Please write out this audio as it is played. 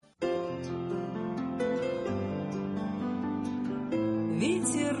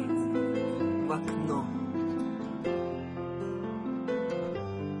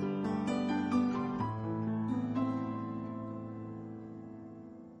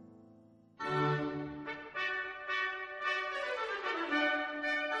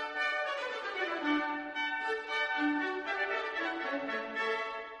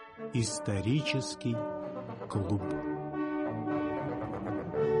Исторический клуб.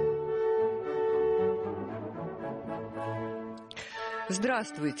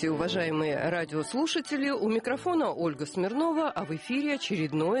 Здравствуйте, уважаемые радиослушатели. У микрофона Ольга Смирнова, а в эфире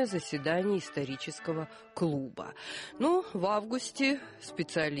очередное заседание исторического клуба. В августе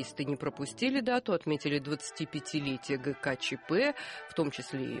специалисты не пропустили дату, отметили 25-летие ГКЧП, в том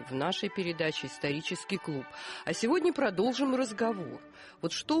числе и в нашей передаче «Исторический клуб». А сегодня продолжим разговор.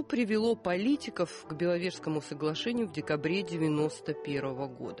 Вот что привело политиков к Беловежскому соглашению в декабре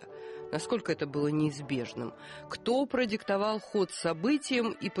 1991 года? Насколько это было неизбежным? Кто продиктовал ход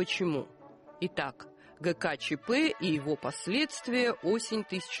событиям и почему? Итак, ГКЧП и его последствия, осень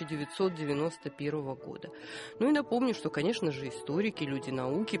 1991 года. И напомню, что, конечно же, историки, люди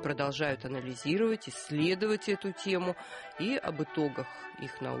науки продолжают анализировать, исследовать эту тему, и об итогах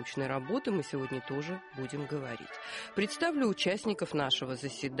их научной работы мы сегодня тоже будем говорить. Представлю участников нашего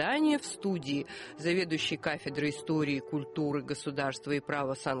заседания. В студии заведующий кафедрой истории, культуры, государства и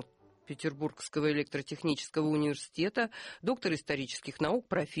права Санкт-Петербургского электротехнического университета, доктор исторических наук,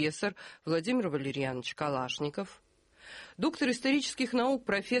 профессор Владимир Валерьянович Калашников, доктор исторических наук,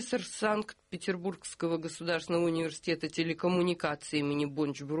 профессор Санкт-Петербургского государственного университета телекоммуникации имени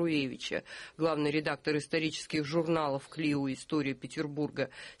Бонч-Бруевича, главный редактор исторических журналов «Клио. История Петербурга»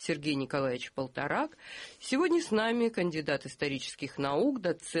 Сергей Николаевич Полторак. Сегодня с нами кандидат исторических наук,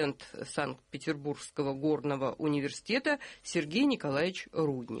 доцент Санкт-Петербургского горного университета Сергей Николаевич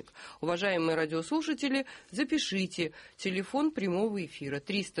Рудник. Уважаемые радиослушатели, запишите телефон прямого эфира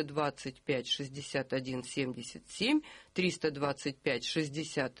 325 61 77, 325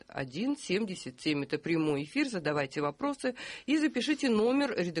 61 77. Это прямой эфир, задавайте вопросы и запишите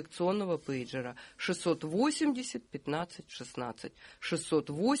номер редакционного пейджера 680 15 16.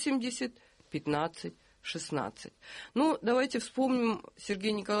 680 15 16. Давайте вспомним,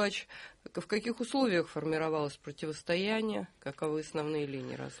 Сергей Николаевич, в каких условиях формировалось противостояние, каковы основные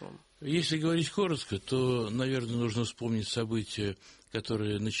линии разлома? Если говорить коротко, то, наверное, нужно вспомнить события,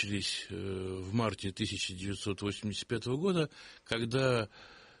 которые начались в марте 1985 года, когда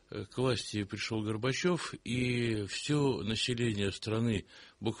к власти пришел Горбачев, и все население страны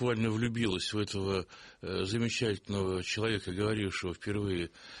буквально влюбилось в этого замечательного человека, говорившего впервые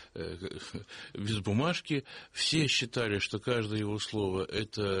без бумажки. Все считали, что каждое его слово –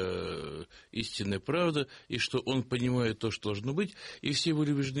 это истинная правда, и что он понимает то, что должно быть, и все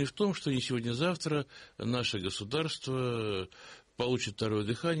были убеждены в том, что не сегодня-завтра наше государство получит второе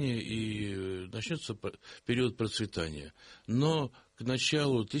дыхание и начнется период процветания. Но к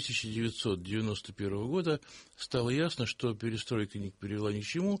началу 1991 года стало ясно, что перестройка не привела ни к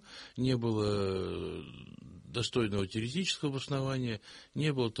чему, не было достойного теоретического обоснования,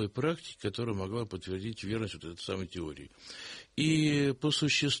 не было той практики, которая могла подтвердить верность вот этой самой теории. И по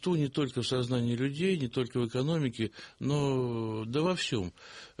существу не только в сознании людей, не только в экономике, но да во всем,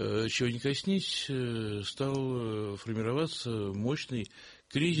 чего ни коснись, стал формироваться мощный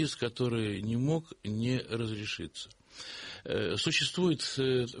кризис, который не мог не разрешиться. Существует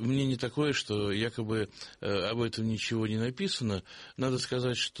мнение такое, что якобы об этом ничего не написано. Надо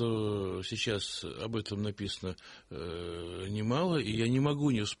сказать, что сейчас об этом написано немало, и я не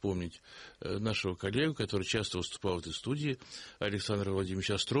могу не вспомнить нашего коллегу, который часто выступал в этой студии, Александра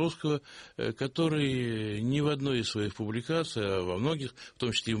Владимировича Островского, который ни в одной из своих публикаций, а во многих, в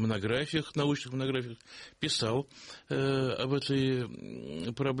том числе и в монографиях, научных монографиях, писал об этой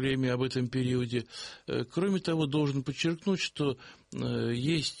проблеме, об этом периоде. Кроме того, должен подчеркнуть, что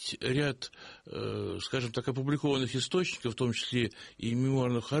есть ряд, скажем так, опубликованных источников, в том числе и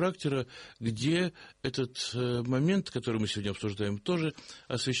мемуарного характера, где этот момент, который мы сегодня обсуждаем, тоже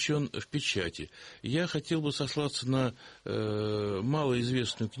освещен в печати. Я хотел бы сослаться на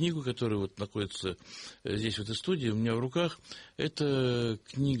малоизвестную книгу, которая вот находится здесь, в этой студии, у меня в руках. Это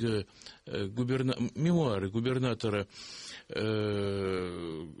книга мемуары губернатора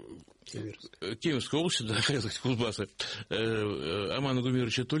Кемеровской области, Кузбасса, Амана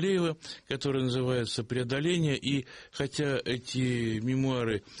Гумировича Тулеева, которая называется «Преодоление». И хотя эти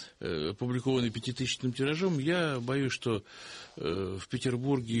мемуары опубликованы 5000-ным тиражом, я боюсь, что в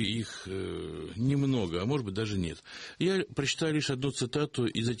Петербурге их немного, а может быть даже нет. Я прочитаю лишь одну цитату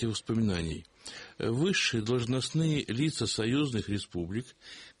из этих воспоминаний. «Высшие должностные лица союзных республик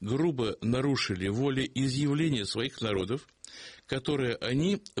грубо нарушили волеизъявления своих народов, которые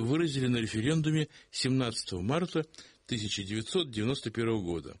они выразили на референдуме 17 марта 1991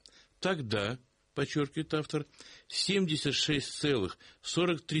 года. Тогда, подчеркивает автор,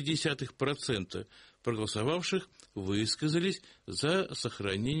 76,43% проголосовавших высказались за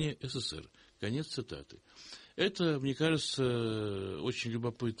сохранение СССР». Конец цитаты. Это, мне кажется, очень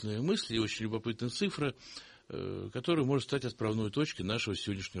любопытная мысль и очень любопытная цифра, которая может стать отправной точкой нашего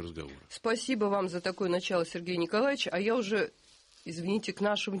сегодняшнего разговора. Спасибо вам за такое начало, Сергей Николаевич. А я уже, извините, к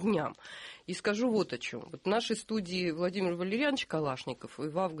нашим дням. И скажу вот о чем. Вот в нашей студии Владимир Валерьянович Калашников, и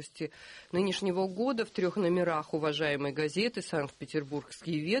в августе нынешнего года в 3 номерах уважаемой газеты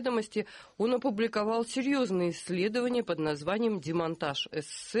 «Санкт-Петербургские ведомости» он опубликовал серьезное исследование под названием «Демонтаж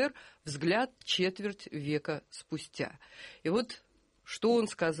СССР. Взгляд четверть века спустя». И вот что он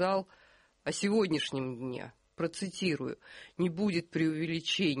сказал о сегодняшнем дне. Процитирую: «Не будет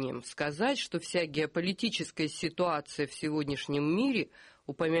преувеличением сказать, что вся геополитическая ситуация в сегодняшнем мире,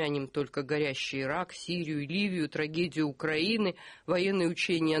 упомянем только горящий Ирак, Сирию, Ливию, трагедию Украины, военные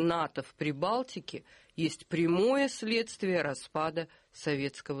учения НАТО в Прибалтике, есть прямое следствие распада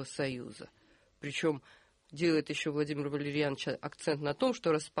Советского Союза». Причем делает еще Владимир Валерьянович акцент на том,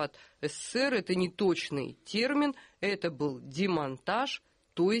 что распад СССР – это не точный термин, это был демонтаж,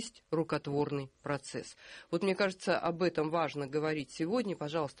 то есть рукотворный процесс. Вот мне кажется, об этом важно говорить сегодня.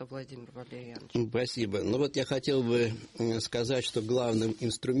 Пожалуйста, Владимир Валерьянович. Спасибо. Ну вот я хотел бы сказать, что главным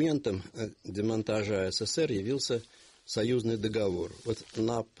инструментом демонтажа СССР явился союзный договор. Вот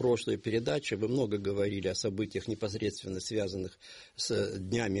на прошлой передаче вы много говорили о событиях, непосредственно связанных с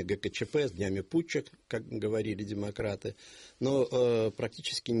днями ГКЧП, с днями путча, как говорили демократы, но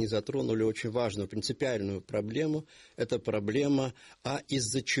практически не затронули очень важную, принципиальную проблему. Это проблема, а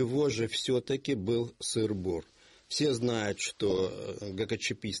из-за чего же все-таки был сыр-бор. Все знают, что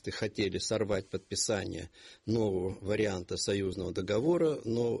ГКЧПисты хотели сорвать подписание нового варианта союзного договора,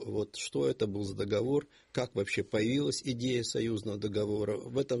 но вот что это был за договор, как вообще появилась идея союзного договора,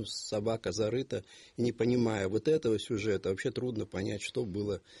 в этом собака зарыта, и не понимая вот этого сюжета, вообще трудно понять, что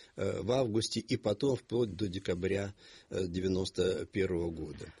было в августе и потом вплоть до декабря 1991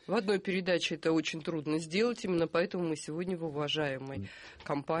 года. В одной передаче это очень трудно сделать, именно поэтому мы сегодня в уважаемой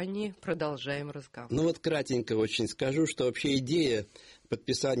компании продолжаем разговор. Ну вот кратенько очень скажу, что вообще идея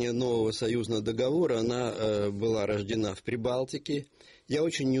подписания нового союзного договора, она была рождена в Прибалтике. Я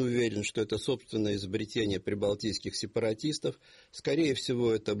очень не уверен, что это собственное изобретение прибалтийских сепаратистов. Скорее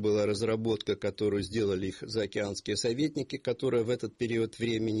всего, это была разработка, которую сделали их заокеанские советники, которые в этот период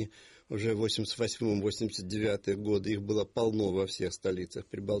времени, уже в 1988-1989 годы, их было полно во всех столицах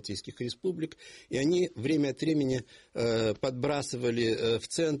прибалтийских республик, и они время от времени подбрасывали в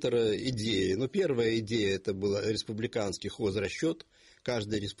центр идеи. Ну, первая идея – это был республиканский хозрасчет.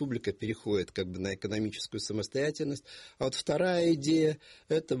 Каждая республика переходит как бы на экономическую самостоятельность. А вот вторая идея –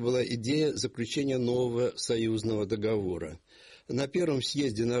 это была идея заключения нового союзного договора. На первом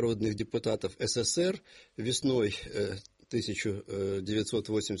съезде народных депутатов СССР весной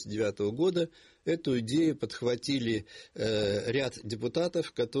 1989 года эту идею подхватили ряд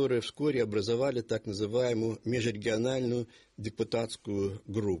депутатов, которые вскоре образовали так называемую межрегиональную депутатскую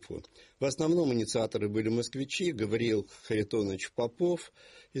группу. В основном инициаторы были москвичи: Гавриил Харитонович Попов,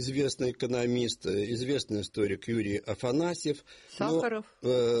 известный экономист, известный историк Юрий Афанасьев. Сахаров.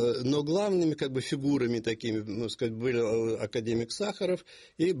 Но главными как бы фигурами такими, ну, сказать, были академик Сахаров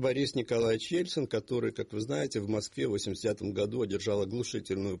и Борис Николаевич Ельцин, который, как вы знаете, в Москве в 1980 году одержал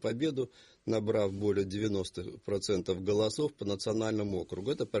оглушительную победу, набрав более 90% голосов по национальному округу.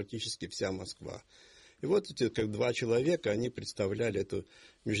 Это практически вся Москва. И вот эти как два человека, они представляли эту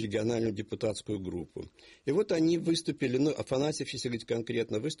межрегиональную депутатскую группу. И вот они выступили, ну, Афанасьев, если говорить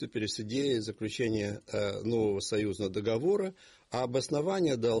конкретно, выступили с идеей заключения нового союзного договора, а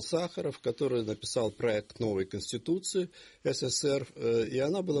обоснование дал Сахаров, который написал проект новой Конституции СССР, и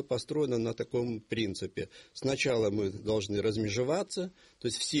она была построена на таком принципе. Сначала мы должны размежеваться, то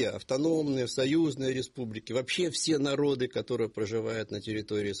есть все автономные, союзные республики, вообще все народы, которые проживают на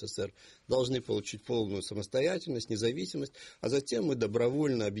территории СССР, должны получить полную самостоятельность, независимость, а затем мы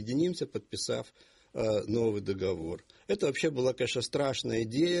добровольно объединимся, подписав новый договор. Это вообще была, конечно, страшная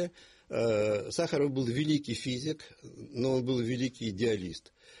идея. Сахаров был великий физик, но он был великий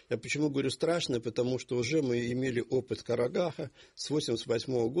идеалист. Я почему говорю страшно? Потому что уже мы имели опыт Карагаха с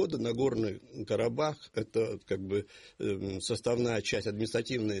 1988 года. Нагорный Карабах – это как бы составная часть,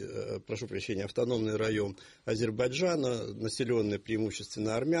 административный, прошу прощения, автономный район Азербайджана, населенный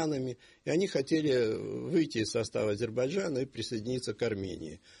преимущественно армянами. И они хотели выйти из состава Азербайджана и присоединиться к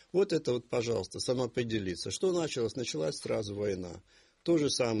Армении. Вот это вот, пожалуйста, самоопределиться. Что началось? Началась сразу война. То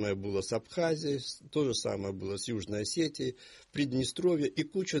же самое было с Абхазией, то же самое было с Южной Осетией, Приднестровье и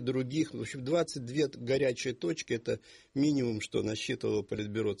куча других. В общем, 22 горячие точки – это минимум, что насчитывало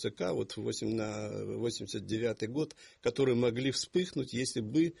Политбюро ЦК вот на 1989 год, которые могли вспыхнуть, если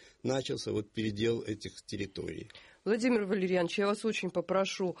бы начался вот передел этих территорий. Владимир Валерьянович, я вас очень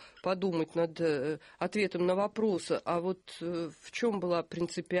попрошу подумать над ответом на вопрос, а вот в чем была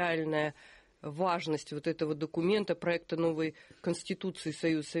принципиальная важность вот этого документа, проекта новой Конституции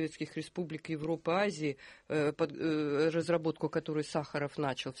Союза Советских Республик Европы и Азии, разработку которой Сахаров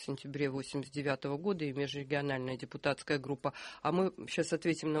начал в сентябре 1989 года, и межрегиональная депутатская группа. А мы сейчас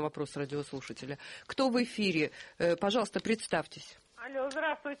ответим на вопрос радиослушателя. Кто в эфире? Пожалуйста, представьтесь. Алло,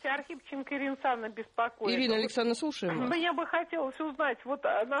 здравствуйте, Архипченко Ирина Александровна беспокоит. Ирина Александровна, слушаем вас. Мне бы хотелось узнать, вот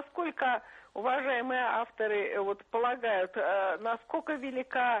насколько уважаемые авторы полагают, насколько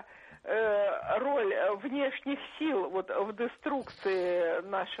велика роль внешних сил в деструкции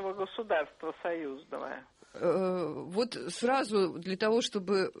нашего государства союзного? Вот сразу для того,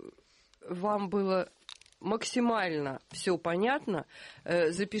 чтобы вам было максимально все понятно,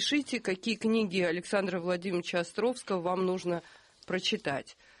 запишите, какие книги Александра Владимировича Островского вам нужно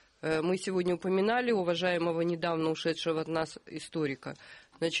прочитать. Мы сегодня упоминали уважаемого недавно ушедшего от нас историка.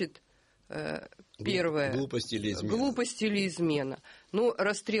 Значит, первое. Глупость или измена. Глупость или измена. Ну,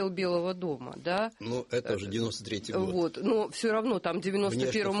 расстрел Белого дома, да. Ну, это уже 93-й год. Вот. Но все равно там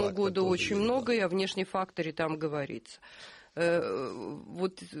 91-му году очень много, и о внешнем факторе там говорится.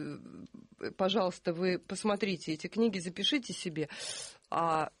 Вот, пожалуйста, вы посмотрите эти книги, запишите себе,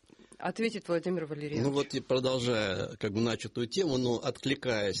 а ответит Владимир Валерьянович. Ну вот и продолжая начатую тему, но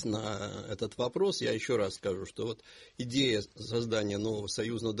откликаясь на этот вопрос, я еще раз скажу, что вот идея создания нового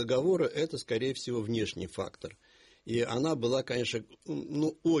союзного договора – это, скорее всего, внешний фактор. И она была, конечно,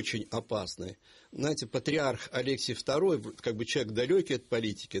 очень опасной. Знаете, патриарх Алексий II, человек далекий от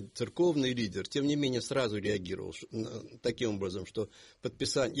политики, церковный лидер, тем не менее сразу реагировал таким образом, что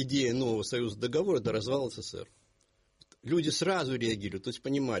идея нового союзного договора до развала СССР. Люди сразу реагировали, то есть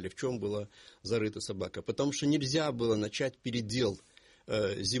понимали, в чем была зарыта собака. Потому что нельзя было начать передел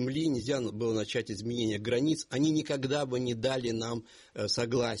земли, нельзя было начать изменение границ. Они никогда бы не дали нам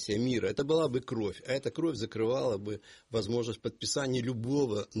согласия, мира. Это была бы кровь. А эта кровь закрывала бы возможность подписания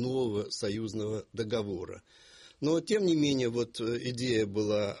любого нового союзного договора. Но, тем не менее, идея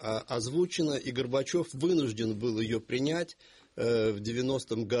была озвучена, и Горбачев вынужден был ее принять в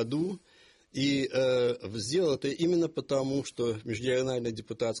 90-м году. И сделал это именно потому, что межрегиональная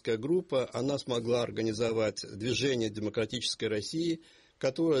депутатская группа, она смогла организовать движение демократической России,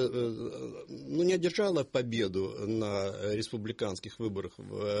 которое не одержало победу на республиканских выборах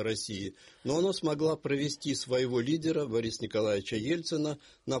в России, но она смогла провести своего лидера Бориса Николаевича Ельцина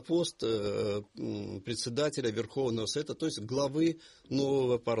на пост председателя Верховного Совета, то есть главы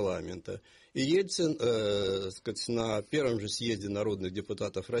нового парламента. И Ельцин, на первом же съезде народных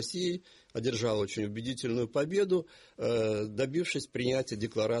депутатов России одержал очень убедительную победу, добившись принятия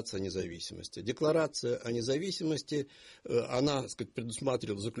Декларации о независимости. Декларация о независимости, она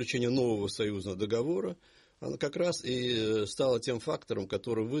предусматривала заключение нового союзного договора, она как раз и стала тем фактором,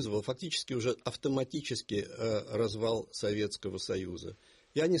 который вызвал фактически уже автоматически развал Советского Союза.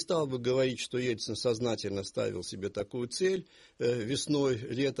 Я не стал бы говорить, что Ельцин сознательно ставил себе такую цель весной,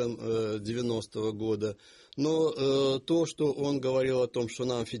 летом 90-го года, но то, что он говорил о том, что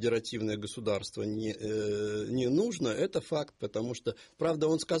нам федеративное государство не нужно, это факт, потому что, правда,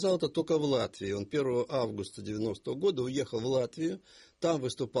 он сказал это только в Латвии. Он 1 августа 90-го года уехал в Латвию, там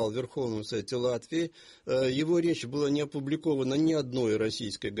выступал в Верховном Совете Латвии. Его речь была не опубликована ни одной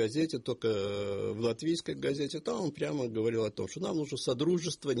российской газете, только в латвийской газете. Там он прямо говорил о том, что нам нужно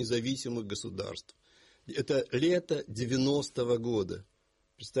содружество независимых государств. Это лето 90-го года.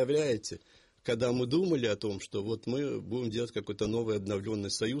 Представляете? Когда мы думали о том, что мы будем делать какой-то новый обновленный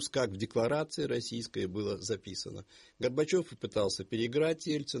союз, как в декларации российской было записано. Горбачев пытался переиграть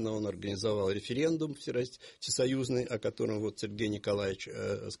Ельцина, он организовал референдум всесоюзный, о котором Сергей Николаевич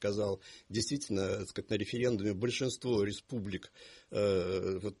сказал. Действительно, на референдуме большинство республик,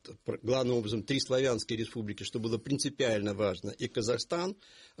 главным образом 3 славянские республики, что было принципиально важно, и Казахстан,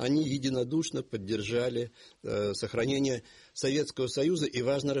 они единодушно поддержали сохранение Советского Союза, и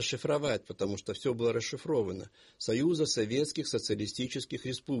важно расшифровать, потому что все было расшифровано. Союза Советских Социалистических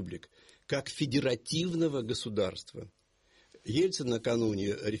Республик, как федеративного государства. Ельцин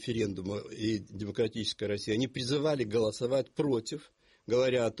накануне референдума и демократической России, они призывали голосовать против,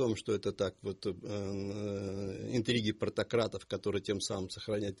 говоря о том, что это интриги портократов, которые тем самым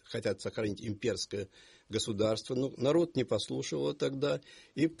хотят сохранить имперское государство. Но народ не послушал его тогда.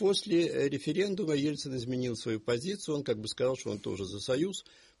 И после референдума Ельцин изменил свою позицию. Он сказал, что он тоже за союз.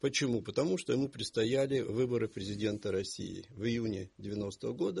 Почему? Потому что ему предстояли выборы президента России. В июне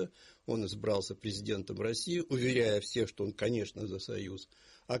 90-го года он избрался президентом России, уверяя всех, что он, конечно, за союз.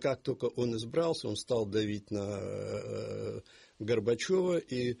 А как только он избрался, он стал давить на Горбачева.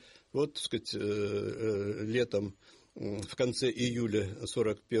 И вот, так сказать, летом, в конце июля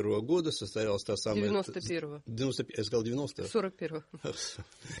 1941 года состоялась та самая... 91-го. Я сказал 90-го? 41-го.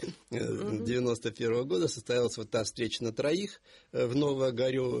 91 года состоялась вот та встреча на троих в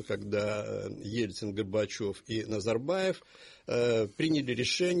Новоогарёво, когда Ельцин, Горбачев и Назарбаев приняли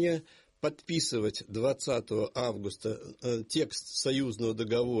решение подписывать 20 августа текст союзного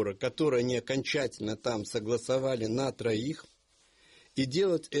договора, который они окончательно там согласовали на троих, и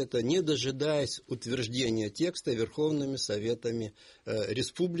делать это, не дожидаясь утверждения текста Верховными Советами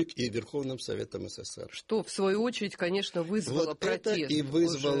Республик и Верховным Советом СССР. Что, в свою очередь, конечно, вызвало вот протест. Это и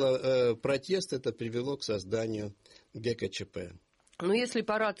вызвало протест, это привело к созданию ГКЧП. Но если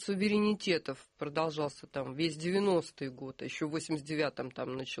парад суверенитетов продолжался там весь 90-й год, а еще в 89-м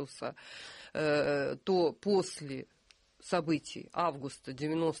там начался, то после событий августа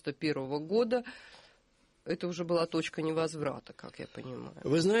 91-го года это уже была точка невозврата, как я понимаю.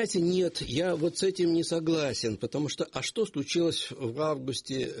 Вы знаете, нет, я вот с этим не согласен, потому что, а что случилось в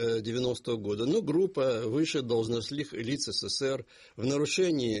августе 90-го года? Ну, группа высших должностных лиц СССР в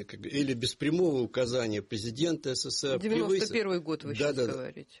нарушении или без прямого указания президента СССР... 91-й год вы сейчас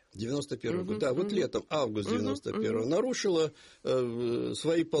говорите. 91-й год, да, вот летом, август 91-го, нарушила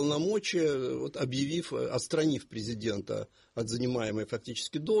свои полномочия, вот, отстранив президента от занимаемой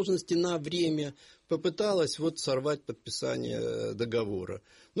фактически должности на время, попыталась вот сорвать подписание договора.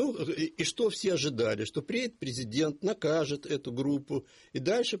 Ну, и что все ожидали? Что приедет президент, накажет эту группу, и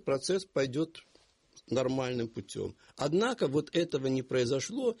дальше процесс пойдет нормальным путем. Однако вот этого не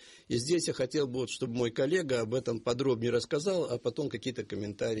произошло, и здесь я хотел бы, вот, чтобы мой коллега об этом подробнее рассказал, а потом какие-то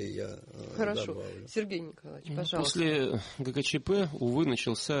комментарии я Хорошо. добавлю. Сергей Николаевич, пожалуйста. После ГКЧП, увы,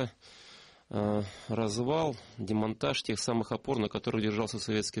 начался развал, демонтаж тех самых опор, на которых держался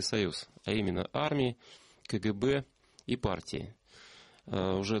Советский Союз, а именно армии, КГБ и партии.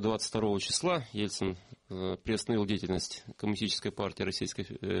 Уже 22 числа Ельцин приостановил деятельность Коммунистической партии Российской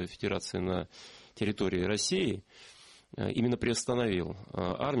Федерации на территории России, именно приостановил.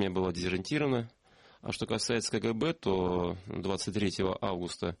 Армия была дезориентирована. А что касается КГБ, то 23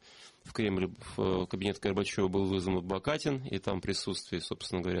 августа в Кремль, в кабинет Горбачева был вызван Бакатин, и там в присутствии,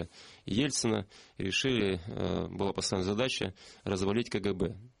 собственно говоря, Ельцина решили, была поставлена задача развалить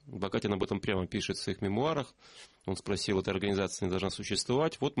КГБ. Бакатин об этом прямо пишет в своих мемуарах. Он спросил, эта организация не должна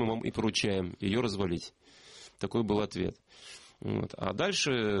существовать, вот мы вам и поручаем ее развалить. Такой был ответ. Вот. А дальше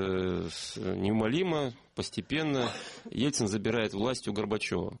неумолимо, постепенно Ельцин забирает власть у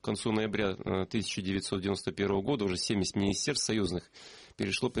Горбачева. К концу ноября 1991 года уже 70 министерств союзных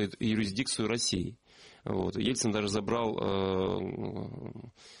перешло под юрисдикцию России. Вот. Ельцин даже забрал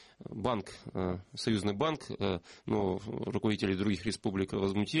банк, союзный банк, но руководители других республик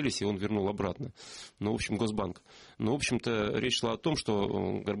возмутились, и он вернул обратно. Ну, в общем, Госбанк. Но, в общем-то, речь шла о том,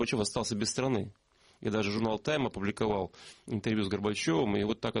 что Горбачев остался без страны. И даже журнал «Тайм» опубликовал интервью с Горбачевым, и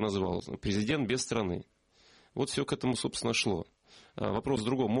вот так и назвал: «Президент без страны». Вот все к этому, собственно, шло. Вопрос в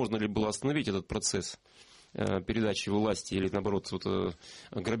другом: можно ли было остановить этот процесс передачи власти или, наоборот, вот,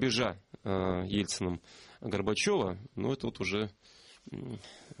 грабежа Ельцином Горбачева? Ну, это вот уже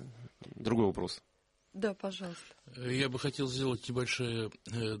другой вопрос. Да, пожалуйста. Я бы хотел сделать небольшое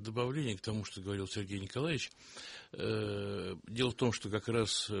добавление к тому, что говорил Сергей Николаевич. Дело в том, что как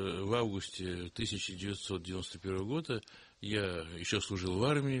раз в августе 1991 года я еще служил в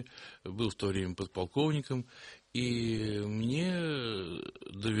армии, был в то время подполковником, и мне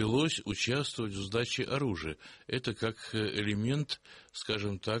довелось участвовать в сдаче оружия. Это как элемент,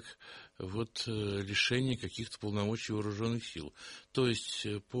 скажем так, вот лишения каких-то полномочий вооруженных сил. То есть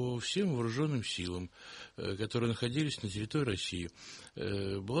по всем вооруженным силам, которые находились на территории России,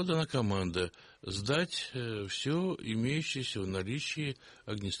 была дана команда сдать все имеющееся в наличии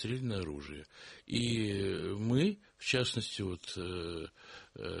огнестрельное оружие. И мы, в частности, вот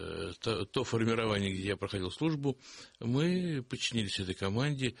то формирование, где я проходил службу, мы подчинились этой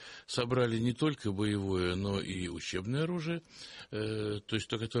команде, собрали не только боевое, но и учебное оружие, то есть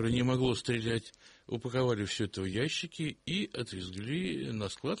то, которое не могло стрелять, упаковали все это в ящики и отвезли на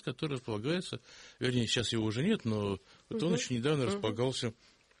склад, который располагается, вернее, сейчас его уже нет, но вот он еще недавно располагался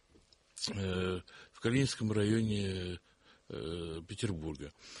в Калининском районе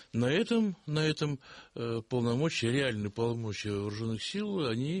Петербурга. На этом полномочия, реальные полномочия вооруженных сил,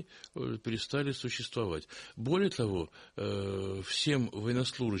 они перестали существовать. Более того, всем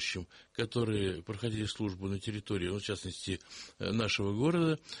военнослужащим, которые проходили службу на территории, в частности, нашего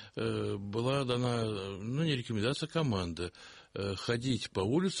города, была дана, не рекомендация, а команда ходить по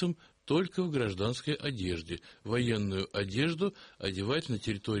улицам только в гражданской одежде. Военную одежду одевать на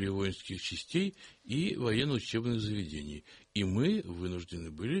территории воинских частей и военно-учебных заведений. и мы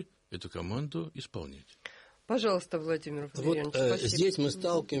вынуждены были эту команду исполнять. Пожалуйста, Владимир Валерьянович, здесь мы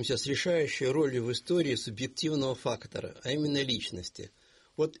сталкиваемся с решающей ролью в истории субъективного фактора, а именно личности.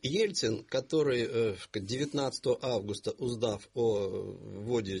 Вот Ельцин, который 19 августа, узнав о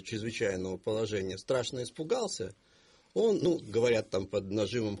вводе чрезвычайного положения, страшно испугался, он, говорят там под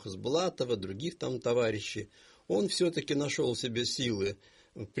нажимом Хасбулатова, других там товарищей, он все-таки нашел в себе силы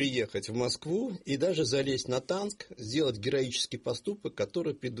приехать в Москву и даже залезть на танк, сделать героический поступок,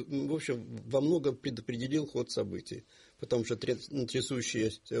 который, в общем, во многом предопределил ход событий. Потому что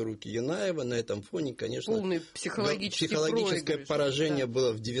трясущиеся руки Янаева на этом фоне, конечно, полный психологическое поражение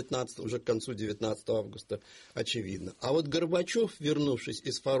было уже к концу 19 августа очевидно. А вот Горбачев, вернувшись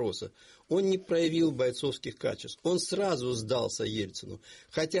из Фороса, он не проявил бойцовских качеств. Он сразу сдался Ельцину,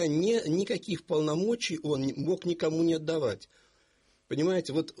 хотя никаких полномочий он мог никому не отдавать.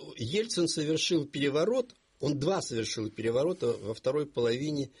 Понимаете, вот Ельцин совершил переворот, он совершил переворота во второй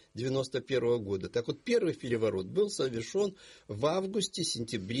половине 1991 года. Так вот, первый переворот был совершен в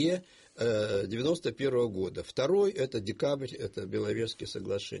августе-сентябре 1991 года. Второй – это декабрь, это Беловежское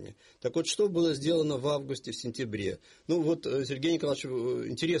соглашение. Так вот, что было сделано в августе-сентябре? Сергей Николаевич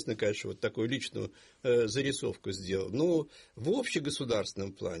интересно, конечно, вот такую личную зарисовку сделал. В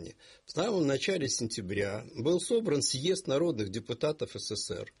общегосударственном плане в самом начале сентября был собран съезд народных депутатов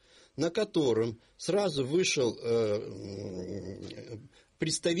СССР, на котором сразу вышел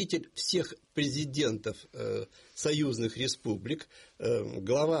представитель всех президентов союзных республик,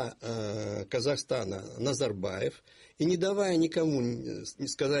 глава Казахстана Назарбаев, и, не давая никому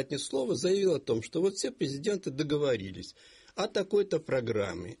сказать ни слова, заявил о том, что вот все президенты договорились о такой-то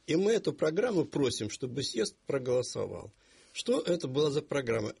программе, и мы эту программу просим, чтобы съезд проголосовал. Что это была за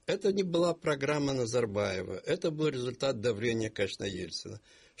программа? Это не была программа Назарбаева, это был результат давления, конечно, Ельцина.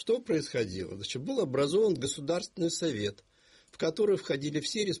 Что происходило? Был образован Государственный совет, в который входили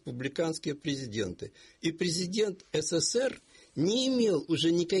все республиканские президенты. И президент СССР не имел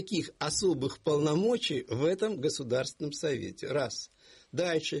уже никаких особых полномочий в этом Государственном совете. Раз.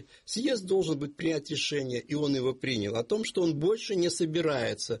 Дальше. Съезд должен быть принять решение, и он его принял, о том, что он больше не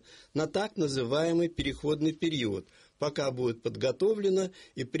собирается на так называемый переходный период, пока будет подготовлена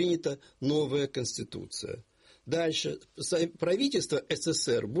и принята новая Конституция. Дальше. Правительство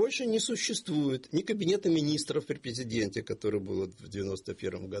СССР больше не существует, ни кабинета министров при президенте, который был в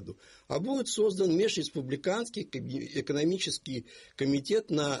 1991 году, а будет создан межреспубликанский экономический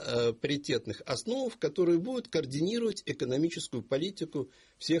комитет на паритетных основах, который будет координировать экономическую политику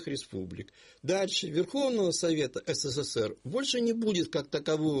всех республик. Дальше. Верховного Совета СССР больше не будет как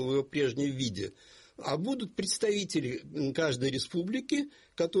такового в его прежнем виде, а будут представители каждой республики,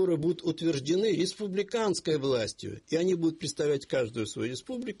 которые будут утверждены республиканской властью. И они будут представлять каждую свою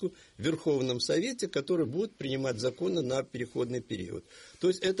республику в Верховном Совете, который будет принимать законы на переходный период. То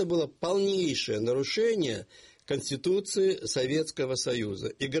есть это было полнейшее нарушение Конституции Советского Союза.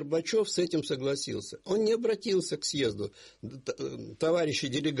 И Горбачев с этим согласился. Он не обратился к съезду. Товарищи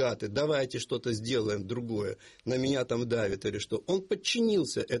делегаты, давайте что-то сделаем другое. На меня там давит или что. Он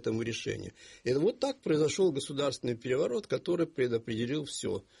подчинился этому решению. И вот так произошел государственный переворот, который предопределил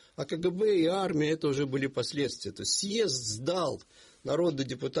все. А КГБ и армия — это уже были последствия. То есть съезд сдал. Народные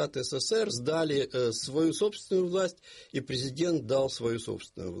депутаты СССР сдали свою собственную власть, и президент дал свою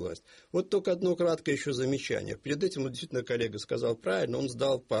собственную власть. Вот только одно краткое еще замечание. Перед этим, действительно, коллега сказал правильно, он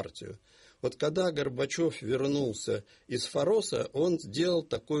сдал партию. Вот когда Горбачев вернулся из Фороса, он сделал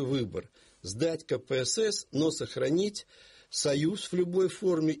такой выбор. Сдать КПСС, но сохранить союз в любой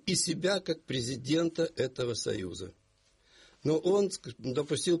форме и себя как президента этого союза. Но он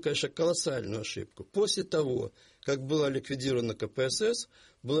допустил, конечно, колоссальную ошибку. После того, как была ликвидирована КПСС,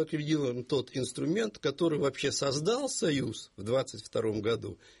 был ликвидирован тот инструмент, который вообще создал Союз в 1922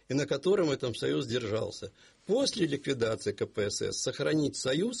 году, и на котором этот Союз держался. После ликвидации КПСС сохранить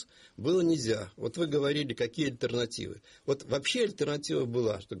Союз было нельзя. Вот вы говорили, какие альтернативы. Вот вообще альтернатива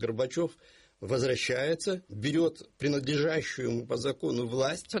была, что Горбачев возвращается, берет принадлежащую ему по закону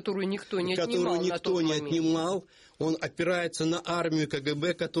власть, которую никто не отнимал. Он опирается на армию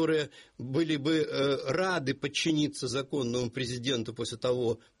КГБ, которые были бы рады подчиниться законному президенту после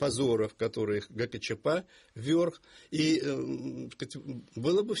того позора, в который ГКЧП вверх. И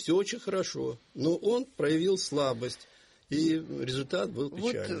было бы все очень хорошо. Но он проявил слабость. И результат был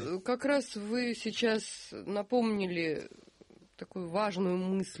печальный. Вот как раз вы сейчас напомнили такую важную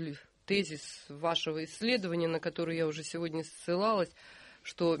мысль, тезис вашего исследования, на который я уже сегодня ссылалась,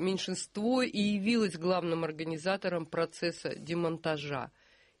 что меньшинство и явилось главным организатором процесса демонтажа.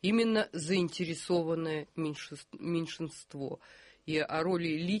 Именно заинтересованное меньшинство. И о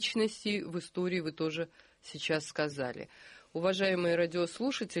роли личности в истории вы тоже сейчас сказали. Уважаемые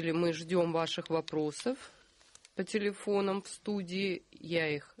радиослушатели, мы ждем ваших вопросов по телефонам в студии. Я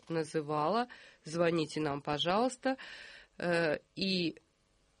их называла. Звоните нам, пожалуйста. И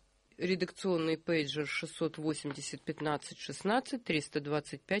редакционный пейджер 680 15 16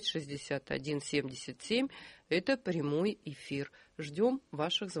 325 61 77. Это прямой эфир. Ждем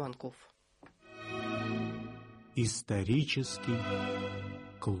ваших звонков. Исторический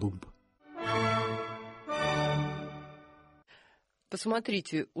клуб.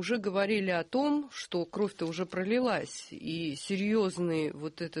 Посмотрите, уже говорили о том, что кровь-то уже пролилась, и серьезные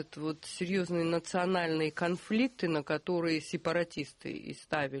серьезные национальные конфликты, на которые сепаратисты и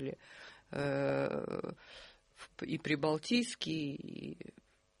ставили и прибалтийские, и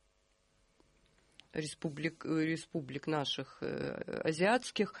республик наших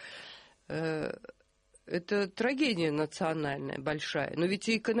азиатских, это трагедия национальная большая. Но ведь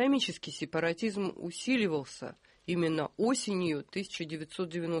и экономический сепаратизм усиливался именно осенью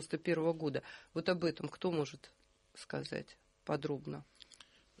 1991 года. Вот об этом кто может сказать подробно?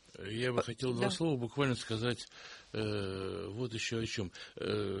 Я бы хотел два слова буквально сказать вот еще о чем.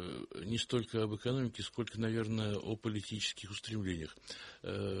 Не столько об экономике, сколько, наверное, о политических устремлениях.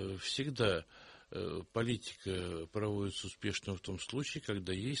 Всегда политика проводится успешно в том случае,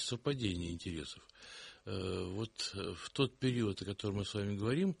 когда есть совпадение интересов. Вот в тот период, о котором мы с вами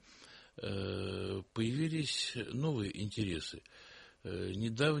говорим, появились новые интересы.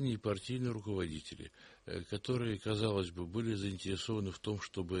 Недавние партийные руководители, которые, казалось бы, были заинтересованы в том,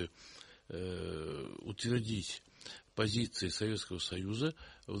 чтобы утвердить позиции Советского Союза,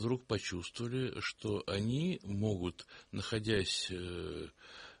 вдруг почувствовали, что они могут, находясь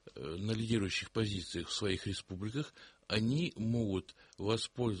на лидирующих позициях в своих республиках, они могут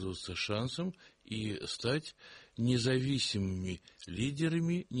воспользоваться шансом и стать независимыми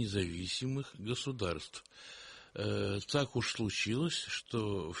лидерами независимых государств. Так уж случилось,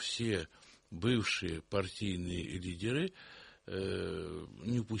 что все бывшие партийные лидеры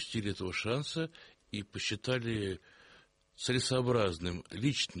не упустили этого шанса и посчитали целесообразным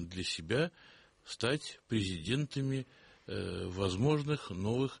лично для себя стать президентами возможных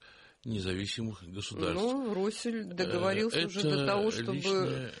новых независимых государств. Ну, Россель договорился уже до того,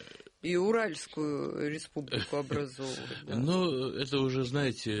 чтобы и Уральскую республику образовывать. Да. Но это уже,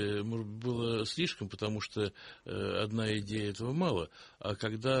 знаете, было слишком, потому что одна идея этого мало. А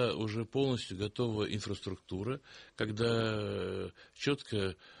когда уже полностью готова инфраструктура, когда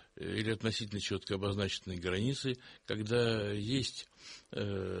четко или относительно четко обозначенные границы, когда есть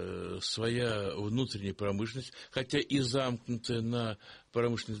своя внутренняя промышленность, хотя и замкнутая на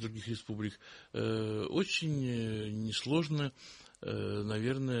промышленность других республик, очень несложно,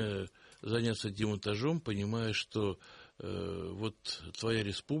 наверное, заняться демонтажом, понимая, что вот твоя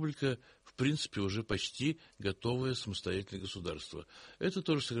республика, в принципе, уже почти готовое самостоятельное государство. Это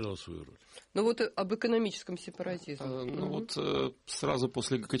тоже сыграло свою роль. Ну вот об экономическом сепаратизме. Вот сразу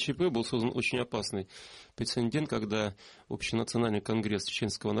после ГКЧП был создан очень опасный прецедент, когда Общенациональный конгресс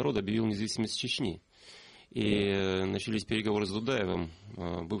чеченского народа объявил независимость Чечни. И начались переговоры с Дудаевым,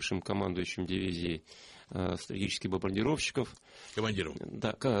 бывшим командующим дивизией стратегических бомбардировщиков. Командиром.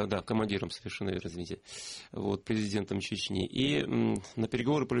 Да, командиром, совершенно верно, извините. Вот, президентом Чечни. И на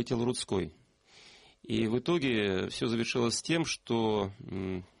переговоры полетел Рудской. И в итоге все завершилось тем, что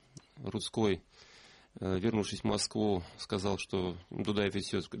Рудской, вернувшись в Москву, сказал, что Дудаев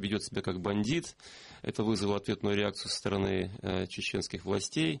ведет себя как бандит. Это вызвало ответную реакцию со стороны чеченских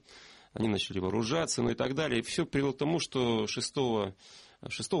властей. Они начали вооружаться, и так далее. И все привело к тому, что 6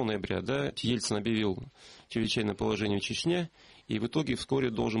 ноября Ельцин объявил чрезвычайное положение в Чечне, и в итоге вскоре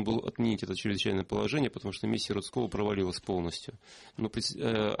должен был отменить это чрезвычайное положение, потому что миссия Рудского провалилась полностью. Но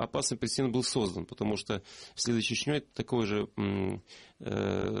опасный прецедент был создан, потому что вслед за Чечней такую же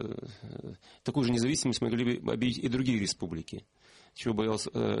независимость могли бы объявить и другие республики, чего боялось,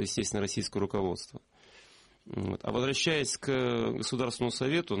 естественно, российское руководство. А возвращаясь к Государственному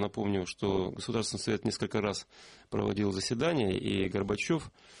Совету, напомню, что Государственный Совет несколько раз проводил заседания, и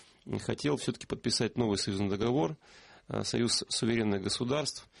Горбачев хотел все-таки подписать новый союзный договор, союз суверенных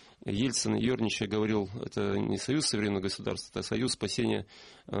государств. Ельцин, ерничая, говорил, это не союз суверенных государств, это союз спасения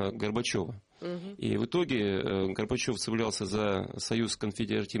Горбачева. И в итоге Горбачев цеплялся за союз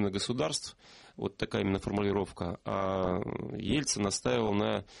конфедеративных государств, вот такая именно формулировка, а Ельцин настаивал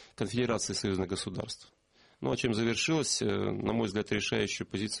на конфедерации союзных государств. Ну, а чем завершилось, на мой взгляд, решающую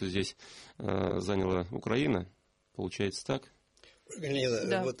позицию здесь заняла Украина. Получается так? Галина,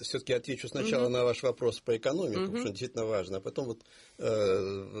 Да. вот все-таки отвечу сначала на ваш вопрос по экономике, потому что действительно важно, а потом вот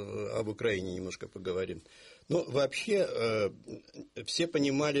об Украине немножко поговорим. Но вообще все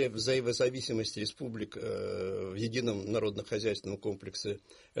понимали взаимозависимость республик в едином народно-хозяйственном комплексе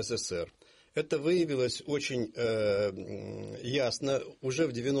СССР. Это выявилось очень ясно уже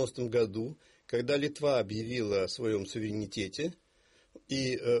в 90-м году, когда Литва объявила о своем суверенитете,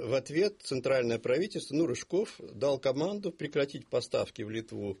 и в ответ центральное правительство, Рыжков, дал команду прекратить поставки в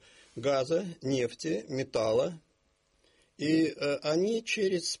Литву газа, нефти, металла. И они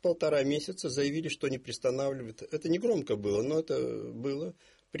через 1,5 месяца заявили, что не приостанавливают. Это не громко было, но это было.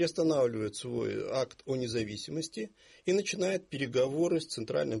 Приостанавливают свой акт о независимости и начинают переговоры с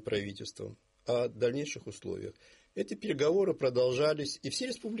центральным правительством о дальнейших условиях. Эти переговоры продолжались, и все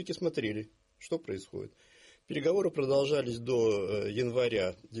республики смотрели, что происходит. Переговоры продолжались до января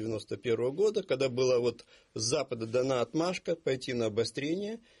 1991 года, когда была вот с Запада дана отмашка пойти на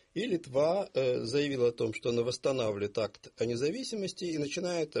обострение, и Литва заявила о том, что она восстанавливает акт о независимости и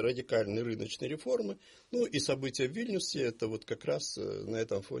начинает радикальные рыночные реформы. Ну и события в Вильнюсе, это вот как раз на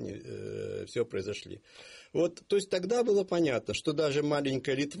этом фоне все произошли. Вот, то есть тогда было понятно, что даже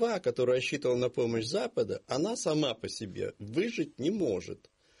маленькая Литва, которая рассчитывала на помощь Запада, она сама по себе выжить не может.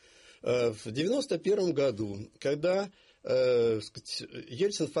 В 1991 году, когда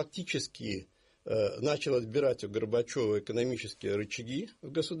Ельцин фактически начал отбирать у Горбачева экономические рычаги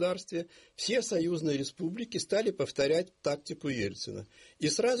в государстве, все союзные республики стали повторять тактику Ельцина. И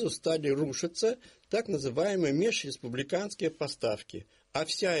сразу стали рушиться так называемые межреспубликанские поставки. А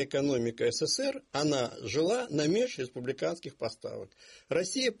вся экономика СССР, она жила на межреспубликанских поставках.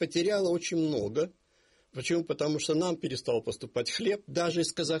 Россия потеряла очень много. Почему? Потому что нам перестал поступать хлеб, даже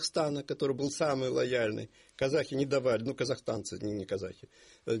из Казахстана, который был самый лояльный. Казахи не давали, казахстанцы, не казахи,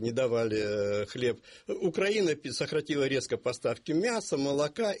 не давали хлеб. Украина сократила резко поставки мяса,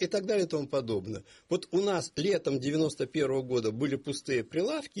 молока и так далее и тому подобное. Вот у нас летом 1991 года были пустые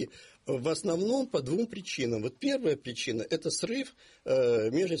прилавки в основном по 2 причинам. Вот первая причина – это срыв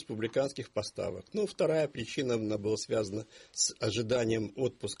межреспубликанских поставок. Вторая причина, она была связана с ожиданием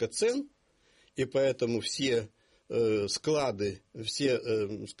отпуска цен. И поэтому все склады, все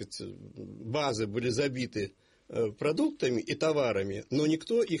базы были забиты продуктами и товарами, но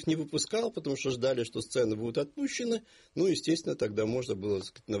никто их не выпускал, потому что ждали, что цены будут отпущены. Естественно, тогда можно было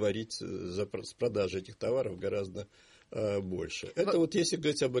наварить с продажи этих товаров гораздо больше. Это вот если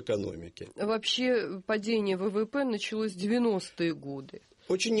говорить об экономике. Вообще падение ВВП началось в 90-е годы.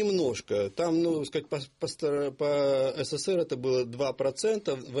 Очень немножко. Там, по СССР это было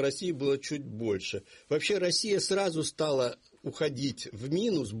 2%, в России было чуть больше. Вообще Россия сразу стала уходить в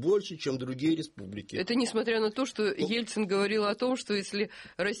минус больше, чем другие республики. Это несмотря на то, что Ельцин говорил о том, что если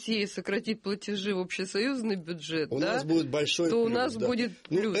Россия сократит платежи в общесоюзный бюджет, нас будет большой то плюс, у нас будет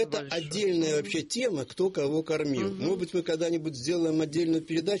плюс это большой. отдельная вообще тема, кто кого кормил. Может быть, мы когда-нибудь сделаем отдельную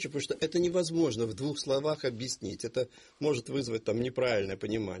передачу, потому что это невозможно в 2 словах объяснить. Это может вызвать неправильное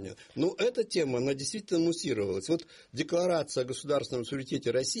понимание. Но эта тема, она действительно муссировалась. Вот декларация о государственном суверенитете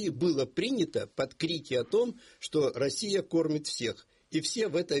России была принята под крики о том, что Россия кормит всех. И все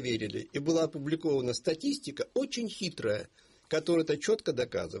в это верили. И была опубликована статистика очень хитрая, которая это четко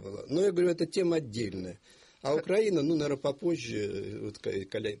доказывала. Но я говорю, это тема отдельная. А Украина, наверное, попозже, вот,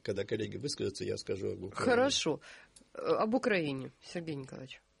 когда коллеги выскажутся, я скажу об Украине. Хорошо. Об Украине, Сергей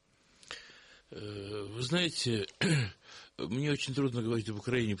Николаевич. Вы знаете, мне очень трудно говорить об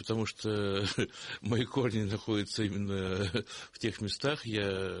Украине, потому что мои корни находятся именно в тех местах.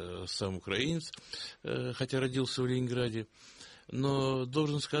 Я сам украинец, хотя родился в Ленинграде. Но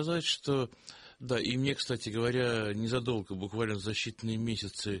должен сказать, что да, и мне, кстати говоря, незадолго, буквально за считанные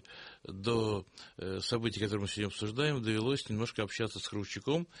месяцы до событий, которые мы сегодня обсуждаем, довелось немножко общаться с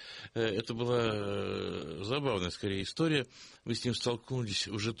Хрущаком. Это была забавная, скорее, история. Мы с ним столкнулись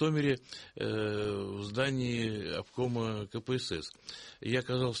в Житомире в здании обкома КПСС. Я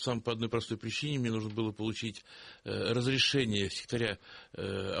оказался там по одной простой причине. Мне нужно было получить разрешение секретаря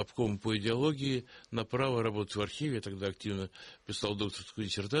обкома по идеологии на право работать в архиве. Я тогда активно писал докторскую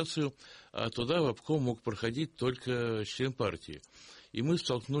диссертацию. А туда в обком мог проходить только член партии. И мы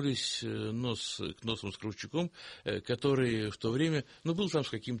столкнулись нос к носу с Хрущаком, который в то время, был там с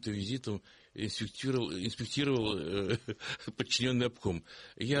каким-то визитом, инспектировал подчиненный обком.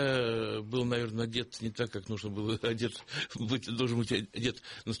 Я был, наверное, одет не так, как нужно было должен быть одет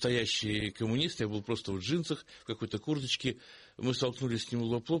настоящий коммунист. Я был просто в джинсах, в какой-то курточке. Мы столкнулись с ним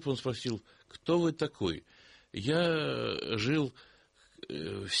лоб в лоб, он спросил: кто вы такой? Я жил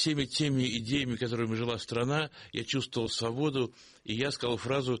всеми теми идеями, которыми жила страна, я чувствовал свободу, и я сказал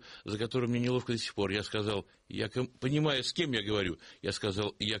фразу, за которую мне неловко до сих пор. Я сказал, понимая, с кем я говорю, я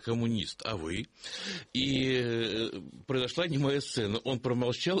сказал, я коммунист, а вы? И произошла немая сцена. Он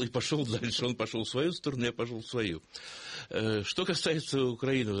промолчал и пошел дальше. Он пошел в свою сторону, я пошел в свою. Что касается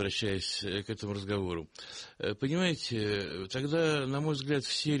Украины, возвращаясь к этому разговору, понимаете, тогда, на мой взгляд,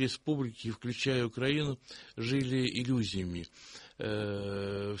 все республики, включая Украину, жили иллюзиями.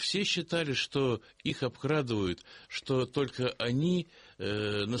 Все считали, что их обкрадывают, что только они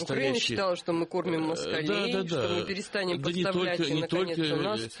настоящие... Украина считала, что мы кормим москалей, да. что мы перестанем поставлять, и наконец у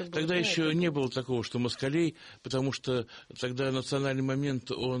нас все было. Тогда еще не было такого, что москалей, потому что тогда национальный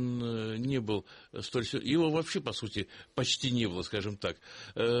момент, он не был столь... Его вообще, по сути, почти не было, скажем так.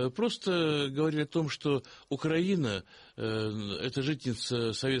 Просто говорили о том, что Украина – это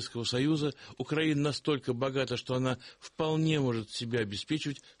жительница Советского Союза, Украина настолько богата, что она вполне может себя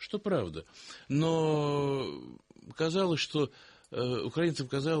обеспечивать, что правда. Но казалось, что украинцам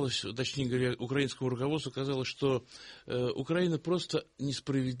казалось, точнее говоря, украинскому руководству казалось, что Украина просто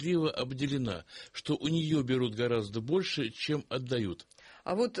несправедливо обделена, что у нее берут гораздо больше, чем отдают.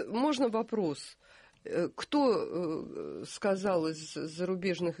 А вот можно вопрос? Кто сказал из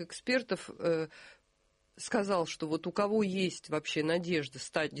зарубежных экспертов, сказал, что вот у кого есть вообще надежда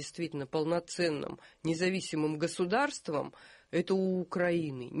стать действительно полноценным независимым государством, это у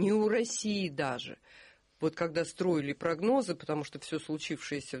Украины, не у России даже. Вот когда строили прогнозы, потому что все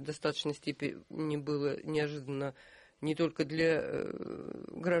случившееся в достаточной степени было неожиданно не только для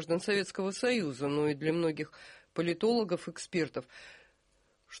граждан Советского Союза, но и для многих политологов, экспертов,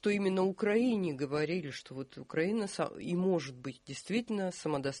 что именно Украине говорили, что вот Украина и может быть действительно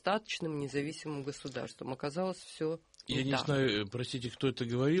самодостаточным, независимым государством. Оказалось, все Я не так. знаю, простите, кто это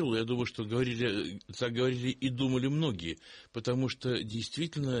говорил, я думаю, что так говорили и думали многие, потому что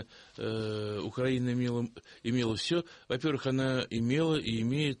действительно Украина имела все. Во-первых, она имела и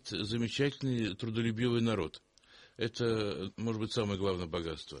имеет замечательный трудолюбивый народ. Это, может быть, самое главное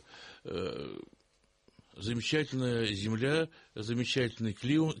богатство. Замечательная земля, замечательный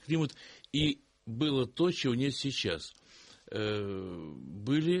климат, и было то, чего нет сейчас.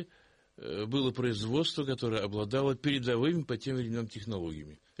 Было производство, которое обладало передовыми по тем временам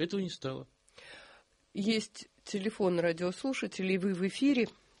технологиями. Этого не стало. Есть телефон радиослушателей, вы в эфире.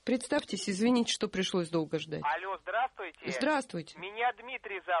 Представьтесь, извините, что пришлось долго ждать. Алло, здравствуйте. Здравствуйте. Меня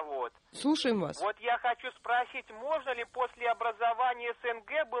Дмитрий зовут. Слушаем вас. Вот я хочу спросить, можно ли после образования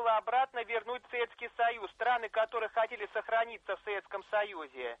СНГ было обратно вернуть Советский Союз, страны, которые хотели сохраниться в Советском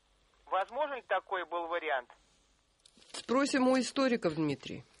Союзе? Возможен ли такой был вариант? Спросим у историков,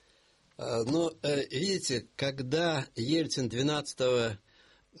 Дмитрий. Но, видите, когда Ельцин 12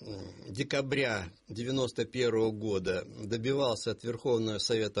 декабря 1991 года добивался от Верховного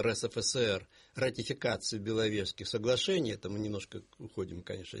Совета РСФСР ратификации Беловежских соглашений, это мы немножко уходим,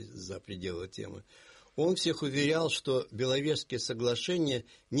 конечно, за пределы темы, он всех уверял, что Беловежские соглашения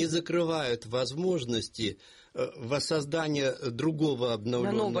не закрывают возможности воссоздания другого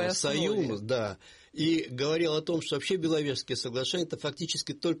обновленного союза, да, и говорил о том, что вообще Беловежские соглашения – это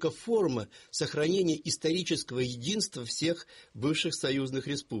фактически только форма сохранения исторического единства всех бывших союзных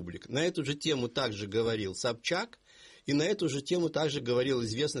республик. На эту же тему также говорил Собчак, и на эту же тему также говорил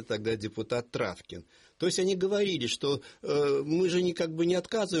известный тогда депутат Травкин. То есть они говорили, что мы же не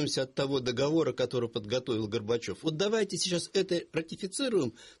отказываемся от того договора, который подготовил Горбачев. Вот давайте сейчас это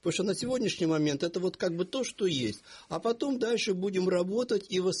ратифицируем, потому что на сегодняшний момент это вот как бы то, что есть. А потом дальше будем работать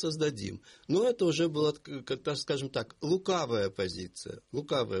и воссоздадим. Но это уже была, скажем так, лукавая позиция.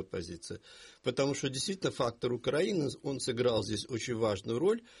 Потому что действительно фактор Украины, он сыграл здесь очень важную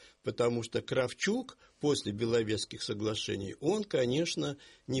роль, потому что Кравчук после Беловежских соглашений, он, конечно,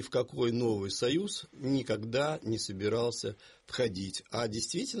 ни в какой новый союз никогда не собирался входить. А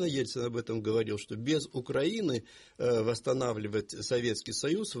действительно, Ельцин об этом говорил, что без Украины восстанавливать Советский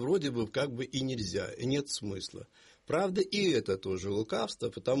Союз вроде бы как бы и нельзя, и нет смысла. Правда, и это тоже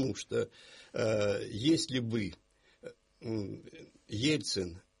лукавство, потому что если бы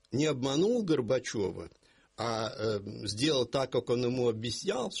Ельцин не обманул Горбачева, а сделал так, как он ему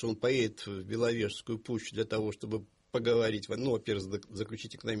объяснял, что он поедет в Беловежскую пущу для того, чтобы поговорить, во-первых,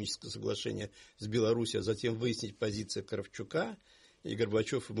 заключить экономическое соглашение с Белоруссией, а затем выяснить позицию Кравчука, и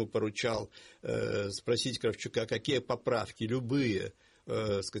Горбачев ему поручал спросить Кравчука, какие поправки, любые,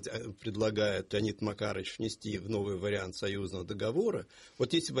 предлагает Леонид Макарович внести в новый вариант союзного договора.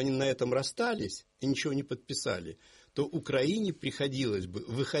 Вот если бы они на этом расстались и ничего не подписали, то Украине приходилось бы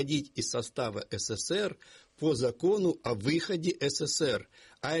выходить из состава СССР по закону о выходе СССР,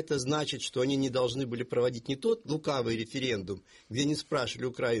 А это значит, что они не должны были проводить не тот лукавый референдум, где не спрашивали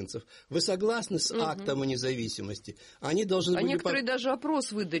украинцев, вы согласны с актом о независимости? Они должны были... Некоторые даже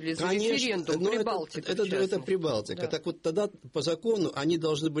опрос выдали за референдум, Прибалтика, это Прибалтика. Да. Так вот тогда по закону они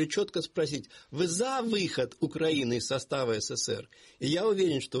должны были четко спросить, вы за выход Украины из состава СССР? И я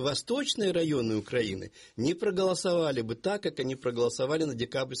уверен, что восточные районы Украины не проголосовали бы так, как они проголосовали на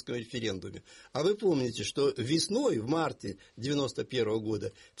декабрьском референдуме. А вы помните, что весной, в марте 1991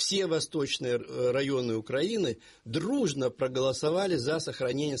 года, все восточные районы Украины дружно проголосовали за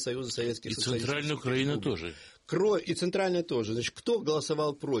сохранение Союза Советских Социалистических Республик. И Центральная Украина тоже. И Центральная тоже. Значит, кто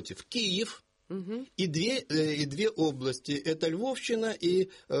голосовал против? Киев и две области. Это Львовщина и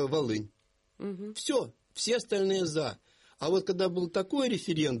Волынь. Все остальные за. А вот когда был такой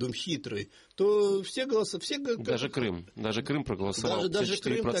референдум хитрый, то все голосовали... Даже Крым проголосовал. Даже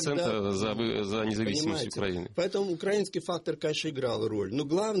 54% за независимость, понимаете, Украины. Поэтому украинский фактор, конечно, играл роль. Но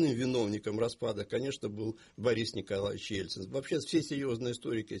главным виновником распада, конечно, был Борис Николаевич Ельцин. Вообще все серьезные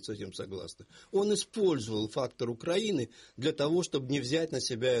историки с этим согласны. Он использовал фактор Украины для того, чтобы не взять на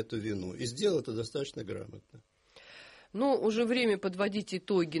себя эту вину. И сделал это достаточно грамотно. Ну, уже время подводить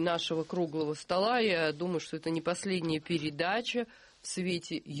итоги нашего круглого стола. Я думаю, что это не последняя передача в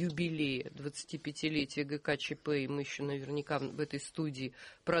свете юбилея 25-летия ГКЧП. И мы еще наверняка в этой студии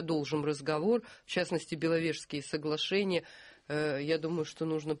продолжим разговор. В частности, Беловежские соглашения. Я думаю, что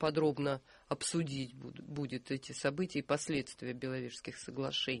нужно подробно обсудить будет эти события и последствия Беловежских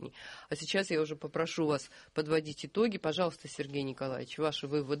соглашений. А сейчас я уже попрошу вас подводить итоги. Пожалуйста, Сергей Николаевич, ваши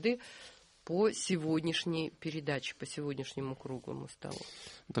выводы по сегодняшней передаче, по сегодняшнему круглому столу.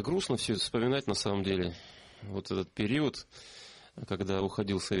 Да грустно все это вспоминать, на самом деле. Вот этот период, когда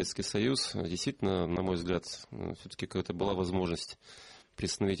уходил Советский Союз, действительно, на мой взгляд, все-таки какая-то была возможность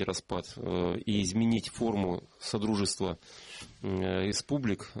приостановить распад и изменить форму содружества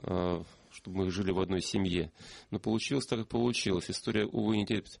республик, чтобы мы жили в одной семье. Но получилось так, как получилось. История, увы, не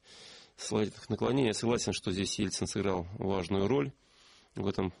терпит славных наклонений. Я согласен, что здесь Ельцин сыграл важную роль в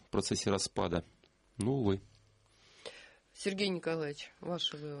этом процессе распада. Ну, увы. Сергей Николаевич,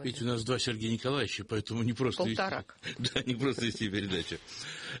 ваши выводы. Ведь у нас два Сергея Николаевича, поэтому не просто... Полторак. Да, не просто вести передачу.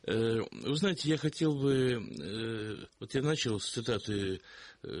 Вы знаете, я хотел бы... Вот я начал с цитаты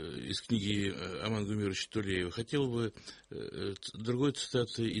из книги Амана Гумеровича Тулеева. Хотел бы другой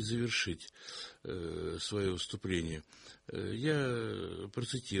цитатой и завершить свое выступление. Я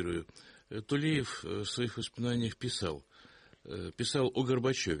процитирую. Тулеев в своих воспоминаниях писал о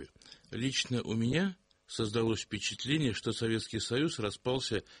Горбачеве. «Лично у меня создалось впечатление, что Советский Союз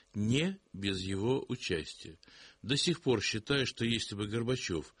распался не без его участия. До сих пор считаю, что если бы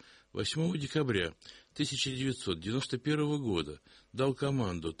Горбачев 8 декабря 1991 года дал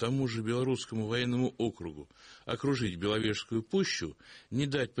команду тому же Белорусскому военному округу окружить Беловежскую пущу, не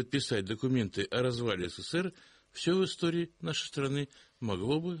дать подписать документы о развале СССР, все в истории нашей страны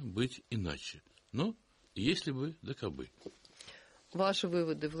могло бы быть иначе. Но если бы, да кабы». Ваши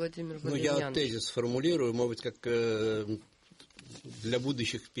выводы, Владимир Валерьянович. Я тезис сформулирую, может быть, как для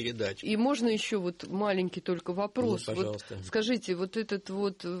будущих передач. И можно еще вот маленький только вопрос. Ну, пожалуйста. Вот, скажите, вот этот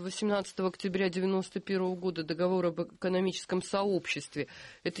вот 18 октября 1991 года договор об экономическом сообществе,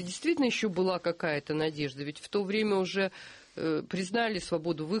 это действительно еще была какая-то надежда? Ведь в то время уже признали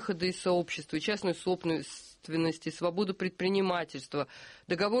свободу выхода из сообщества, и частную собственность, и свободу предпринимательства.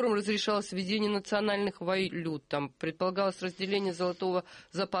 Договором разрешалось введение национальных валют, там предполагалось разделение золотого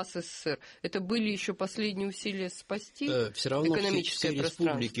запаса СССР. Это были еще последние усилия спасти все равно экономическое все пространство.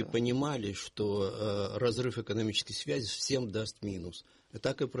 Республики понимали, что разрыв экономической связи всем даст минус. И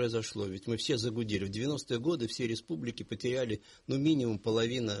так и произошло. Ведь мы все загудели. В 90-е годы все республики потеряли минимум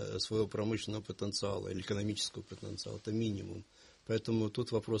половину своего промышленного потенциала или экономического потенциала. Это минимум. Поэтому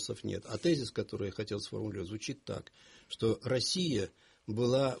тут вопросов нет. А тезис, который я хотел сформулировать, звучит так, что Россия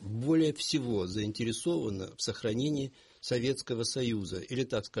была более всего заинтересована в сохранении Советского Союза, или,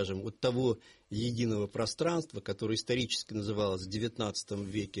 так скажем, вот того единого пространства, которое исторически называлось в XIX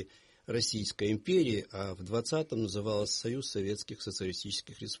веке Российской империей, а в 20-м называлось Союз Советских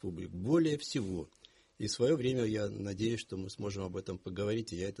Социалистических Республик. Более всего. И в свое время я надеюсь, что мы сможем об этом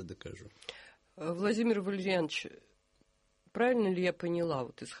поговорить, и я это докажу. Владимир Валерьянович, правильно ли я поняла,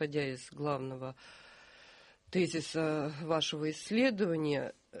 вот исходя из главного тезиса вашего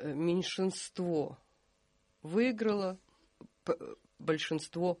исследования, меньшинство выиграло,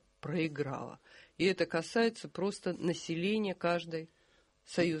 большинство проиграло. И это касается просто населения каждой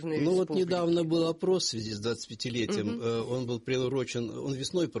союзной Ну республики. вот недавно был опрос в связи с 25-летием. Он был приурочен, он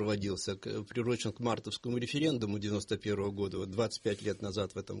весной проводился, приурочен к мартовскому референдуму 91 года. Вот 25 лет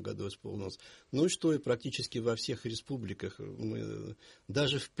назад в этом году исполнилось. Ну и что, и практически во всех республиках,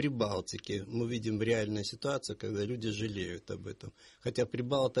 даже в Прибалтике, мы видим реальную ситуацию, когда люди жалеют об этом. Хотя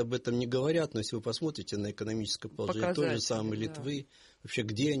Прибалты об этом не говорят, но если вы посмотрите на экономическое положение той же самой Литвы, вообще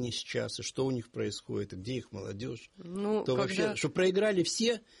где они сейчас, и что у них происходит, и где их молодежь, то вообще, что проиграли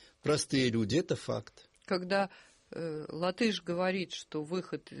все простые люди, это факт. Когда латыш говорит, что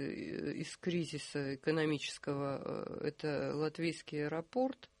выход из кризиса экономического – это латвийский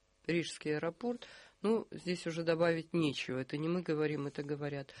аэропорт, рижский аэропорт, ну, здесь уже добавить нечего. Это не мы говорим, это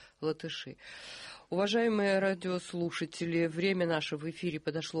говорят латыши. Уважаемые радиослушатели, время наше в эфире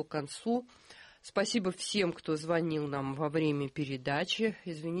подошло к концу. Спасибо всем, кто звонил нам во время передачи.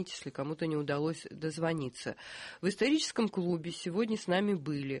 Извините, если кому-то не удалось дозвониться. В историческом клубе сегодня с нами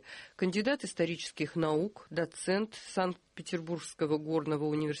были кандидат исторических наук, доцент Санкт-Петербургского горного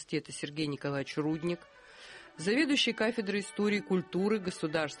университета Сергей Николаевич Рудник, заведующий кафедрой истории и культуры,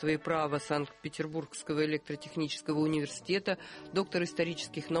 государства и права Санкт-Петербургского электротехнического университета, доктор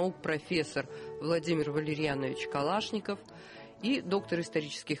исторических наук, профессор Владимир Валерьянович Калашников, и доктор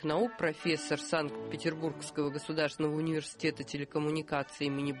исторических наук, профессор Санкт-Петербургского государственного университета телекоммуникаций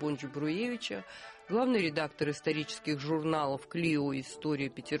имени Бонджи-Бруевича, главный редактор исторических журналов «Клио» и «История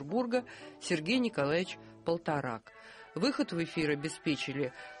Петербурга» Сергей Николаевич Полторак. Выход в эфир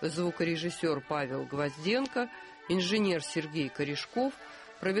обеспечили звукорежиссер Павел Гвозденко, инженер Сергей Корешков.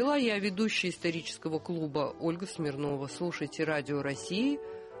 Провела я ведущая исторического клуба Ольга Смирнова. Слушайте Радио России.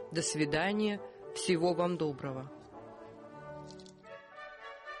 До свидания. Всего вам доброго.